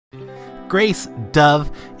Grace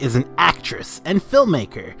Dove is an actress and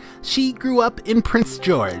filmmaker. She grew up in Prince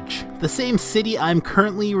George, the same city I'm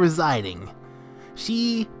currently residing.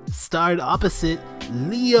 She starred opposite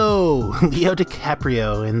Leo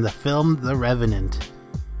DiCaprio in the film The Revenant.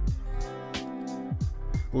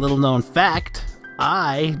 Little known fact,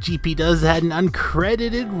 GpDoes had an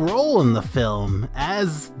uncredited role in the film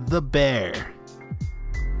as the bear.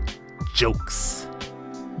 Jokes.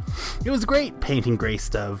 It was great painting Grace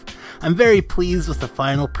Dove. I'm very pleased with the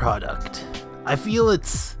final product. I feel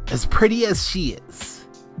it's as pretty as she is.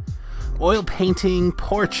 Oil painting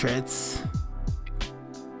portraits,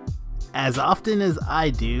 as often as I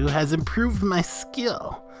do, has improved my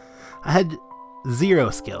skill. I had zero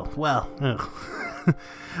skill. Well,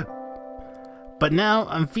 but now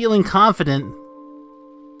I'm feeling confident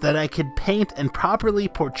that I could paint and properly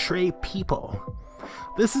portray people.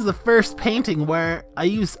 This is the first painting where I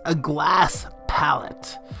used a glass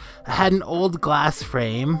palette. I had an old glass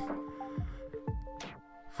frame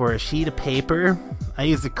for a sheet of paper. I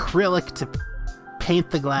used acrylic to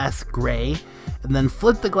paint the glass gray, and then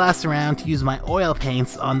flipped the glass around to use my oil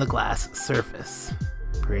paints on the glass surface.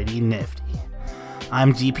 Pretty nifty.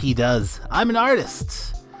 I'm gpdoes. I'm an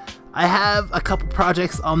artist. I have a couple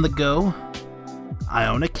projects on the go. I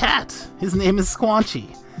own a cat. His name is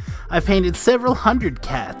Squanchy. I've painted several hundred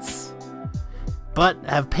cats, but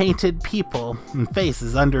have painted people and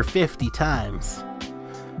faces under 50 times.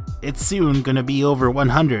 It's soon gonna be over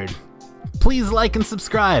 100. Please like and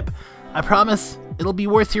subscribe. I promise it'll be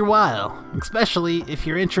worth your while, especially if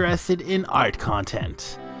you're interested in art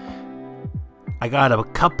content. I got a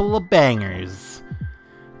couple of bangers.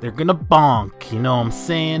 They're gonna bonk, you know what I'm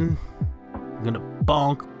saying? I'm gonna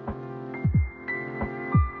bonk,